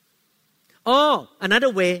 Or another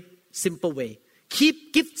way, simple way,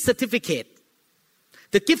 keep gift certificate.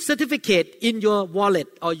 The gift certificate in your wallet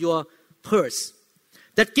or your purse.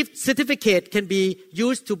 That gift certificate can be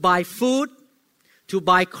used to buy food, to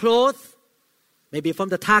buy clothes, maybe from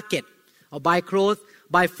the Target, or buy clothes,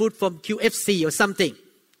 buy food from QFC or something.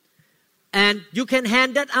 And you can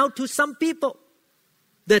hand that out to some people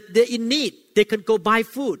that they're in need. They can go buy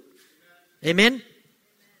food. Amen?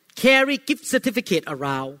 Carry gift certificate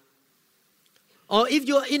around. Or if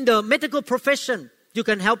you're in the medical profession, you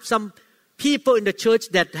can help some people in the church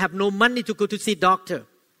that have no money to go to see doctor.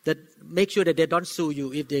 That make sure that they don't sue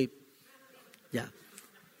you if they... Yeah.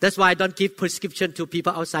 That's why I don't give prescription to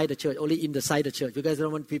people outside the church, only inside the church, because I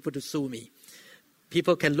don't want people to sue me.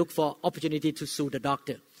 People can look for opportunity to sue the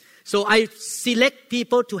doctor. So I select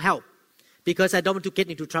people to help because I don't want to get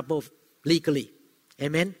into trouble legally.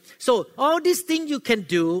 Amen. So all these things you can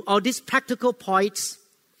do, all these practical points.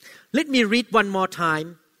 Let me read one more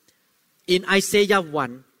time in Isaiah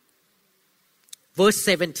 1, verse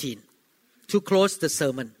 17, to close the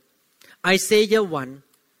sermon. Isaiah 1,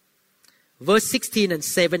 verse 16 and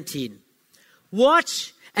 17.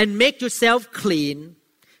 Watch and make yourself clean.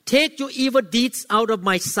 Take your evil deeds out of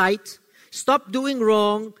my sight. Stop doing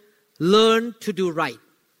wrong. Learn to do right.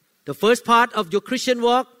 The first part of your Christian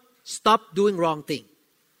walk, stop doing wrong thing.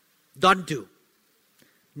 Don't do.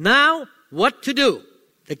 Now, what to do?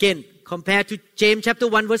 Again, compared to James chapter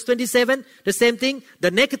 1 verse 27, the same thing. The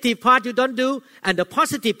negative part you don't do and the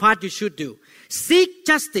positive part you should do. Seek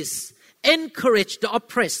justice. Encourage the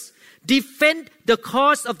oppressed. Defend the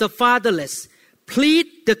cause of the fatherless. Plead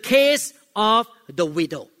the case of the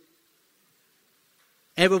widow.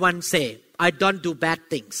 Everyone say, I don't do bad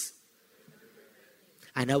things.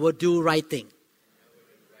 And I will do right thing.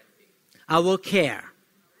 I will care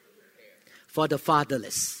for the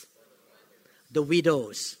fatherless, the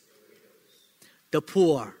widows, the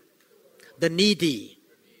poor, the needy,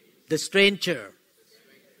 the stranger,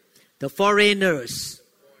 the foreigners,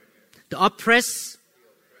 the oppressed,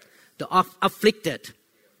 the afflicted,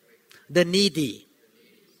 the needy.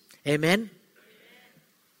 Amen?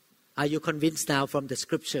 Are you convinced now from the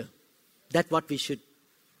scripture? That's what we should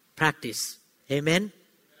practice. Amen?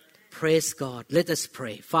 Praise God. Let us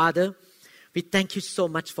pray. Father, we thank you so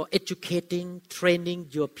much for educating, training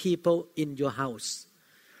your people in your house.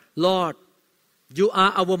 Lord, you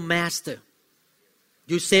are our master.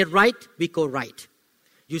 You say right, we go right.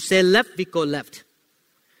 You say left, we go left.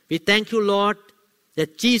 We thank you, Lord,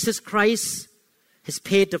 that Jesus Christ has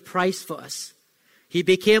paid the price for us. He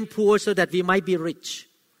became poor so that we might be rich.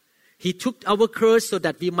 He took our curse so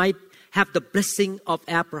that we might have the blessing of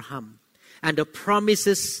Abraham and the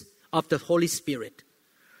promises of the Holy Spirit.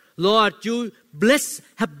 Lord, you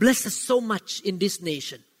have blessed us so much in this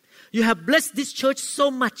nation. You have blessed this church so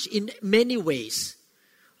much in many ways.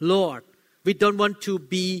 Lord, we don't want to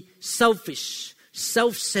be selfish,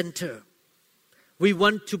 self-centered. We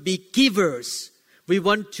want to be givers. We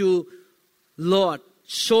want to, Lord,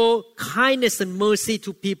 show kindness and mercy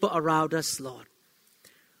to people around us, Lord.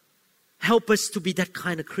 Help us to be that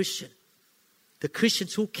kind of Christian. The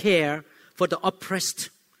Christians who care for the oppressed,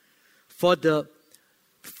 for the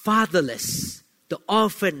fatherless, the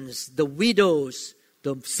orphans, the widows,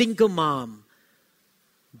 the single mom,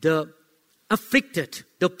 the afflicted,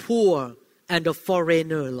 the poor, and the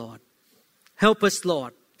foreigner, Lord. Help us,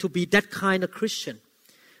 Lord, to be that kind of Christian.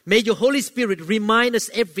 May your Holy Spirit remind us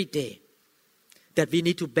every day that we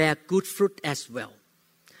need to bear good fruit as well.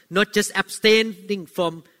 Not just abstaining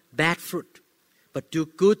from bad fruit, but do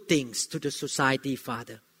good things to the society,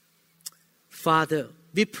 Father. Father,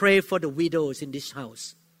 we pray for the widows in this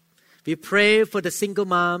house. We pray for the single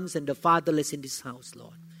moms and the fatherless in this house,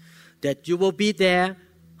 Lord. That you will be their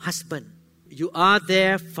husband. You are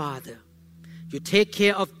their father. You take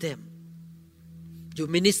care of them. You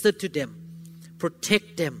minister to them.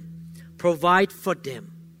 Protect them. Provide for them.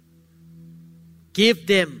 Give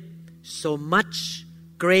them so much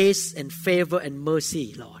grace and favor and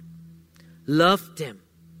mercy, Lord. Love them.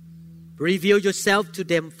 Reveal yourself to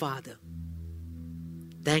them, Father.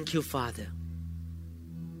 Thank you, Father.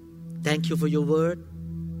 Thank you for your word.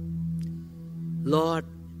 Lord,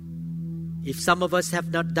 if some of us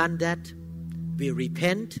have not done that, we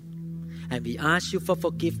repent and we ask you for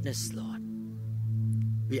forgiveness, Lord.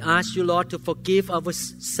 We ask you, Lord, to forgive our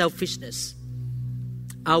selfishness,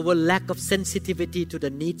 our lack of sensitivity to the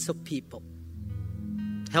needs of people.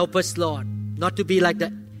 Help us, Lord, not to be like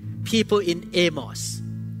the people in Amos.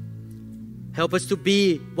 Help us to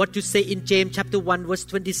be what you say in James chapter 1 verse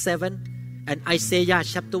 27 and Isaiah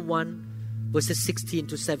chapter 1 verses 16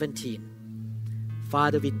 to 17.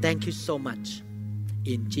 Father, we thank you so much.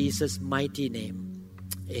 In Jesus' mighty name,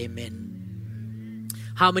 amen.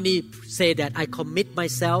 How many say that I commit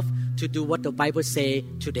myself to do what the Bible says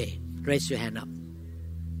today? Raise your hand up.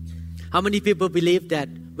 How many people believe that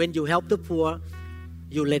when you help the poor,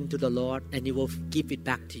 you lend to the Lord and He will give it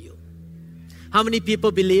back to you? How many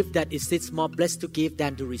people believe that it's more blessed to give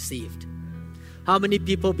than to receive? How many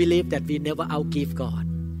people believe that we never outgive God?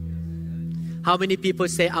 How many people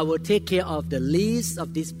say, I will take care of the least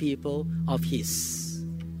of these people of His?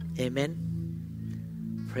 Amen.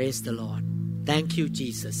 Praise the Lord. Thank you,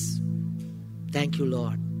 Jesus. Thank you,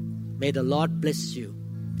 Lord. May the Lord bless you.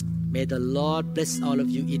 May the Lord bless all of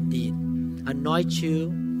you indeed. Anoint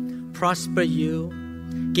you, prosper you,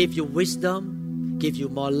 give you wisdom, give you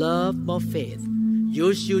more love, more faith.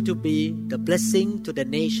 Use you to be the blessing to the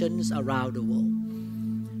nations around the world.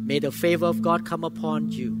 May the favor of God come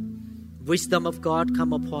upon you. Wisdom of God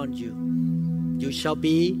come upon you. You shall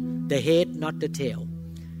be the head, not the tail.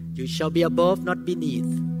 You shall be above, not beneath,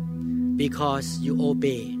 because you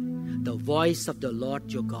obey the voice of the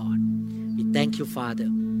Lord your God. We thank you, Father,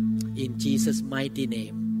 in Jesus' mighty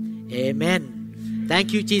name. Amen.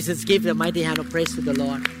 Thank you, Jesus. Give a mighty hand of praise to the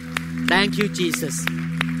Lord. Thank you, Jesus.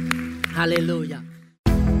 Hallelujah.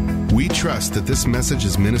 We trust that this message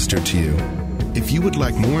is ministered to you. If you would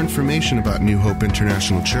like more information about New Hope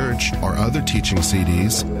International Church or other teaching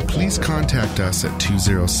CDs, please contact us at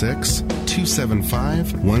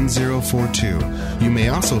 206-275-1042. You may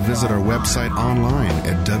also visit our website online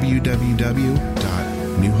at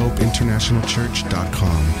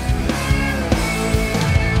www.newhopeinternationalchurch.com.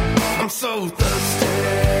 I'm so thirsty.